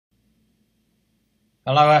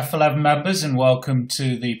Hello F11 members and welcome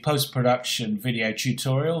to the post-production video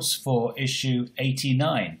tutorials for issue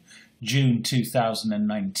 89, June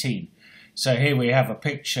 2019. So here we have a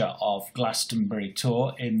picture of Glastonbury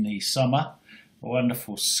Tor in the summer. A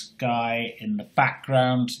wonderful sky in the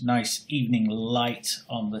background, nice evening light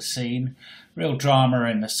on the scene, real drama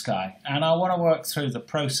in the sky. And I want to work through the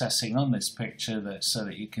processing on this picture so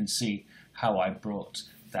that you can see how I brought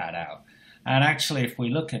that out. And actually, if we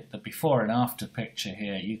look at the before and after picture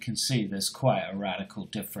here, you can see there's quite a radical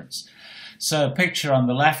difference. So picture on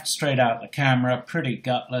the left, straight out the camera, pretty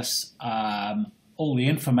gutless. All the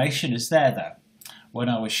information is there though. When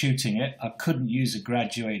I was shooting it, I couldn't use a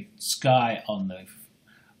graduated sky on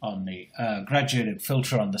the graduated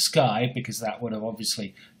filter on the sky because that would have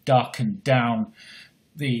obviously darkened down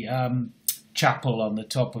the chapel on the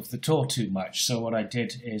top of the Tor too much. So what I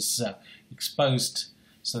did is exposed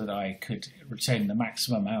so that I could retain the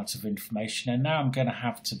maximum amount of information. And now I'm going to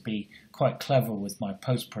have to be quite clever with my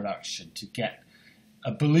post-production to get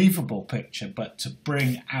a believable picture, but to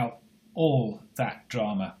bring out all that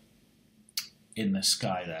drama in the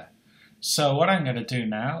sky there. So what I'm going to do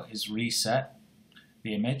now is reset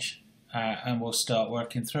the image and we'll start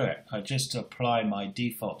working through it. I just apply my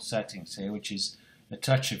default settings here, which is a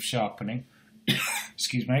touch of sharpening,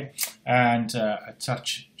 excuse me, and a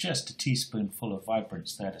touch, just a teaspoonful of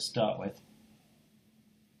vibrance there to start with.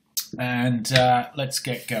 And let's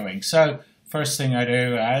get going. So first thing I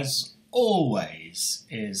do, as always,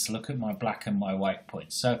 is look at my black and my white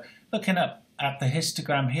points. So looking up at the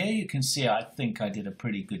histogram here, you can see I think I did a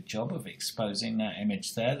pretty good job of exposing that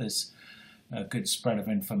image there. There's a good spread of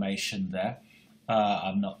information there.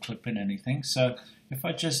 I'm not clipping anything. So if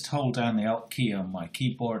I just hold down the Alt key on my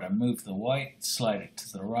keyboard and move the white, slide it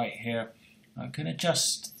to the right here, I can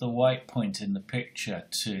adjust the white point in the picture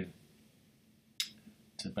to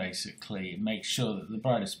basically make sure that the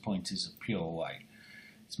brightest point is a pure white.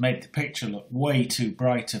 It's made the picture look way too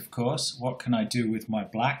bright, of course. What can I do with my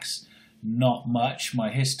blacks? Not much.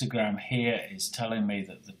 My histogram here is telling me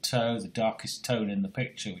that the darkest tone in the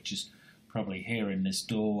picture, which is probably here in this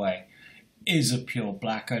doorway, is a pure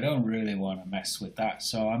black. I don't really want to mess with that,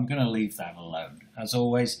 so I'm going to leave that alone. As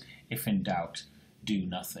always, if in doubt, do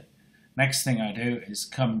nothing. Next thing I do is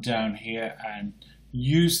come down here and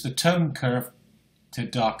use the tone curve to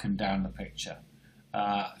darken down the picture.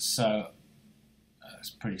 So it's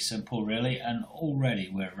pretty simple really, and already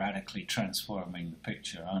we're radically transforming the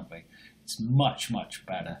picture, aren't we? It's much, much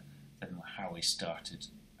better than how we started.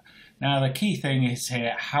 Now the key thing is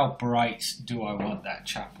here, how bright do I want that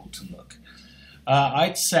chapel to look?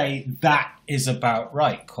 I'd say that is about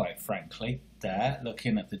right, quite frankly, there,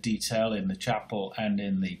 looking at the detail in the chapel and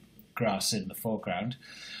in the grass in the foreground.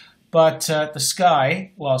 But the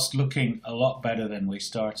sky, whilst looking a lot better than we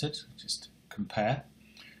started, just compare,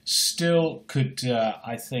 still could,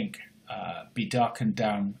 I think, be darkened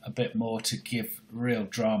down a bit more to give real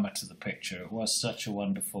drama to the picture. It was such a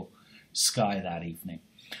wonderful sky that evening.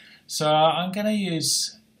 So I'm going to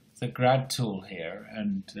use the grad tool here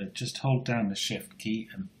and just hold down the shift key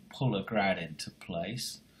and pull a grad into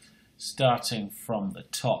place, starting from the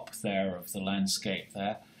top there of the landscape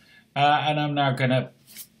there. And I'm now going to,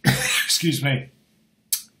 excuse me,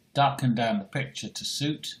 darken down the picture to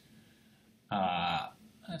suit.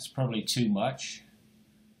 That's probably too much.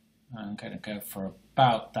 I'm going to go for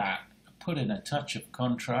about that. Put in a touch of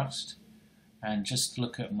contrast and just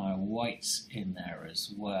look at my whites in there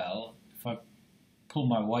as well. If I pull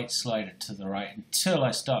my white slider to the right until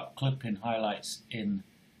I start clipping highlights in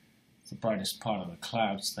the brightest part of the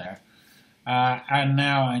clouds there. And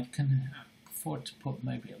now I can afford to put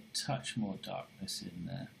maybe a touch more darkness in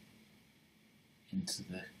there, into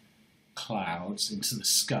the clouds, into the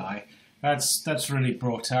sky. That's really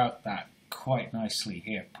brought out that quite nicely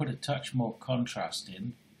here. Put a touch more contrast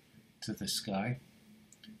in to the sky.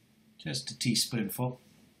 Just a teaspoonful.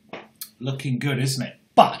 Looking good, isn't it?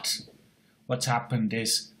 But what's happened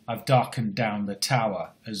is I've darkened down the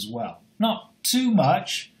tower as well. Not too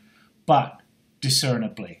much, but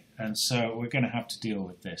discernibly. And so we're going to have to deal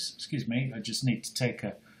with this. Excuse me, I just need to take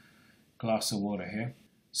a glass of water here.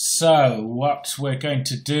 So what we're going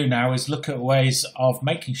to do now is look at ways of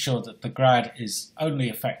making sure that the grad is only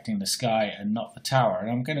affecting the sky and not the tower. And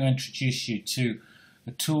I'm going to introduce you to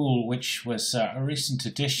a tool which was a recent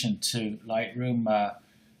addition to Lightroom, well,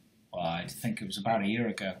 I think it was about a year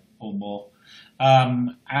ago or more,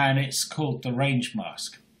 and it's called the Range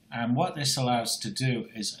Mask. And what this allows to do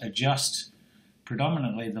is adjust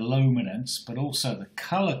predominantly the luminance, but also the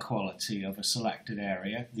color quality of a selected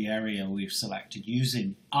area, the area we've selected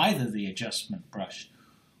using either the adjustment brush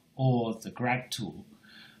or the grad tool,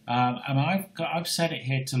 And I've set it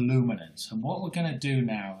here to luminance. And what we're going to do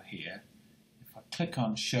now here, if I click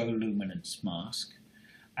on Show Luminance Mask,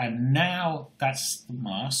 and now that's the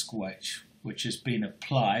mask which has been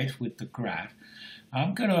applied with the grad.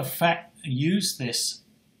 I'm going to use this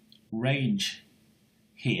range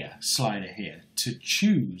here, slider here, to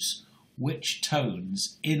choose which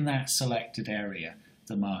tones in that selected area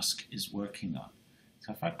the mask is working on.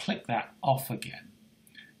 So if I click that off again,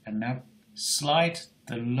 and now slide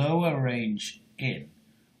the lower range in,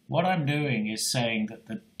 what I'm doing is saying that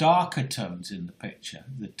the darker tones in the picture,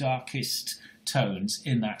 the darkest tones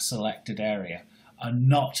in that selected area, are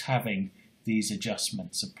not having these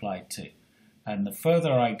adjustments applied to. And the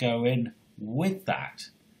further I go in with that,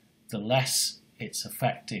 the less it's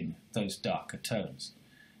affecting those darker tones.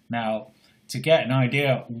 Now, to get an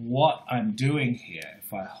idea of what I'm doing here,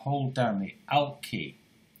 if I hold down the Alt key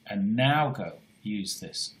and now go use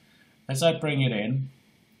this, as I bring it in,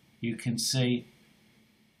 you can see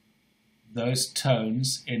those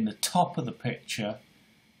tones in the top of the picture,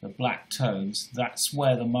 the black tones, that's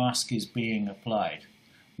where the mask is being applied.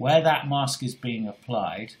 Where that mask is being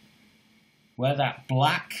applied, where that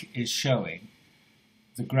black is showing,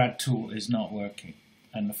 the grad tool is not working.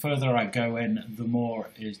 And the further I go in, the more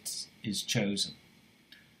it is chosen.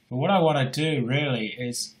 But what I want to do really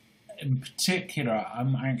is, in particular,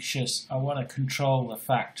 I'm anxious, I want to control the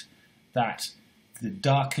fact that the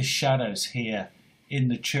darkest shadows here in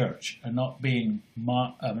the church are not being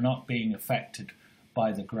affected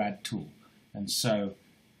by the grad tool. And so,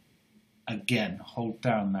 again, hold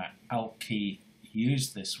down that Alt key,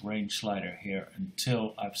 use this range slider here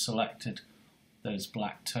until I've selected those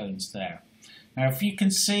black tones there. Now if you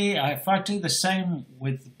can see, if I do the same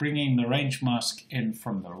with bringing the range mask in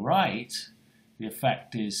from the right, the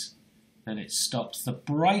effect is that it stops the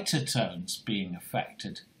brighter tones being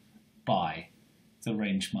affected by the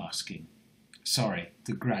range masking,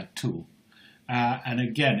 the grad tool. And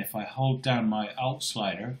again, if I hold down my Alt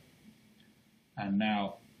slider, and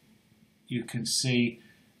now you can see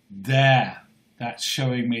there, that's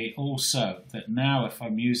showing me also that now if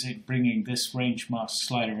I'm bringing this range mask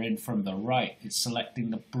slider in from the right, it's selecting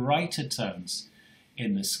the brighter tones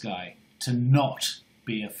in the sky to not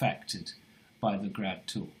be affected by the grad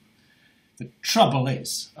tool. The trouble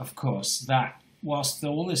is, of course, that whilst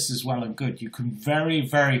all this is well and good, you can very,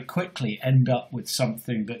 very quickly end up with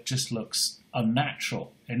something that just looks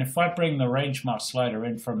unnatural. And if I bring the range mask slider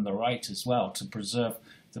in from the right as well to preserve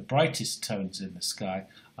the brightest tones in the sky,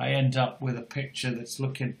 I end up with a picture that's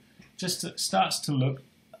starts to look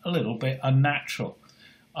a little bit unnatural.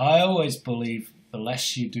 I always believe the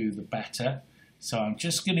less you do, the better. So I'm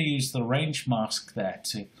just going to use the range mask there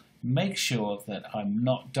to make sure that I'm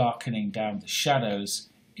not darkening down the shadows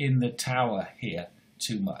in the tower here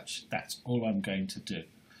too much. That's all I'm going to do.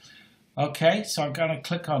 Okay, so I'm going to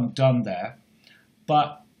click on Done there,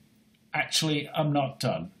 but actually I'm not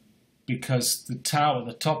done, because the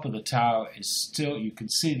top of the tower is still, you can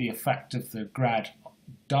see the effect of the grad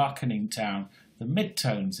darkening down the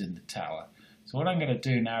midtones in the tower. So what I'm going to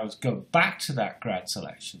do now is go back to that grad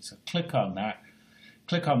selection. So click on that,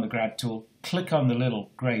 click on the grad tool, click on the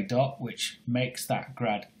little grey dot which makes that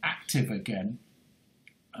grad active again.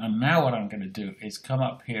 And now what I'm going to do is come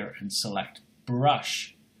up here and select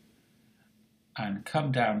Brush and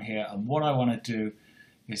come down here, and what I want to do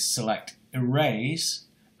is select Erase,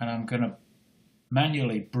 and I'm going to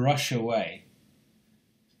manually brush away.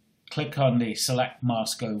 Click on the Select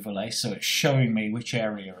Mask Overlay so it's showing me which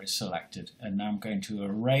area is selected, and now I'm going to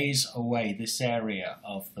erase away this area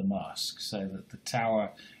of the mask so that the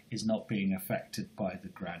tower is not being affected by the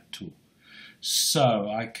grad tool. So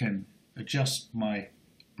I can adjust my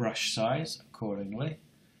brush size accordingly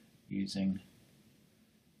using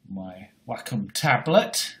my Wacom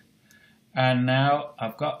tablet. And now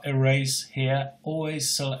I've got Erase here.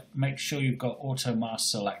 Always make sure you've got Auto Mask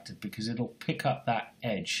selected, because it'll pick up that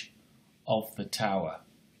edge of the tower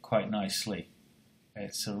quite nicely.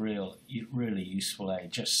 It's a really useful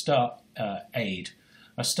aid.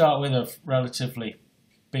 I start with a relatively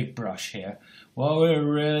big brush here. What we're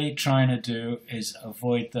really trying to do is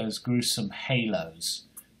avoid those gruesome halos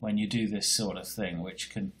when you do this sort of thing, which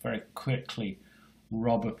can very quickly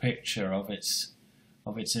rob a picture of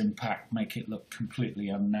its impact, make it look completely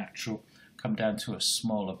unnatural. Come down to a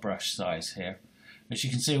smaller brush size here. As you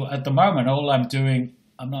can see, at the moment, all I'm doing,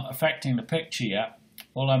 I'm not affecting the picture yet.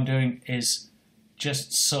 All I'm doing is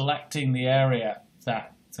just selecting the area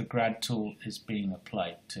that the grad tool is being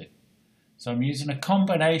applied to. So I'm using a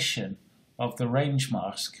combination of the range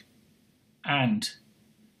mask and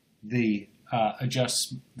the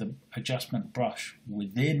adjustment brush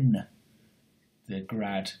within the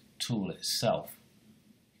grad tool itself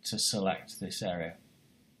to select this area.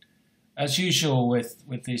 As usual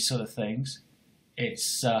with these sort of things,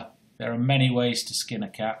 there are many ways to skin a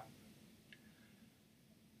cat.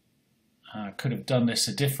 I could have done this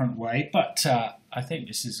a different way, but I think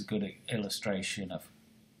this is a good illustration of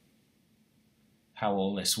how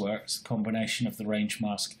all this works, the combination of the range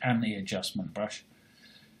mask and the adjustment brush.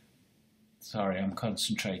 Sorry, I'm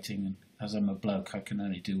concentrating, and as I'm a bloke, I can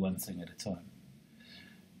only do one thing at a time.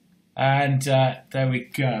 And there we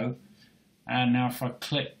go. And now if I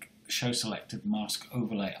click Show Selected Mask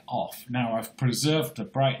Overlay Off, now I've preserved the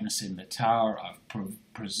brightness in the tower, I've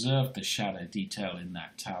preserved the shadow detail in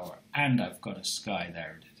that tower, and I've got a sky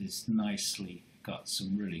there. It is nicely got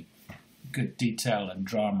some really good detail and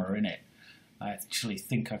drama in it. I actually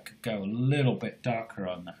think I could go a little bit darker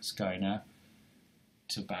on that sky now,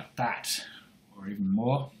 to about that, or even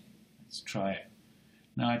more. Let's try it.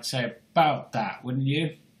 Now I'd say about that, wouldn't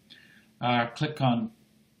you? Click on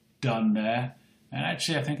Done there, and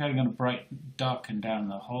actually I think I'm going to darken down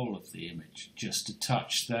the whole of the image just a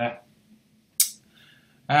touch there.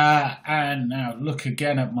 And now look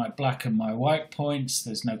again at my black and my white points.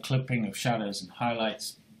 There's no clipping of shadows and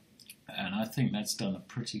highlights, and I think that's done a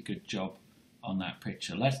pretty good job on that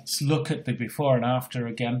picture. Let's look at the before and after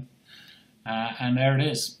again, and there it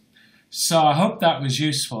is. So I hope that was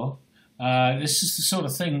useful. This is the sort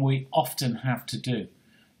of thing we often have to do,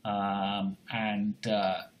 and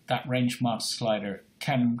that range mask slider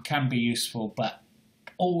can be useful, but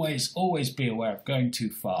always be aware of going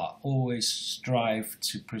too far. Always strive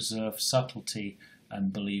to preserve subtlety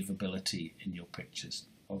and believability in your pictures.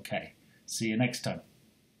 Okay, see you next time.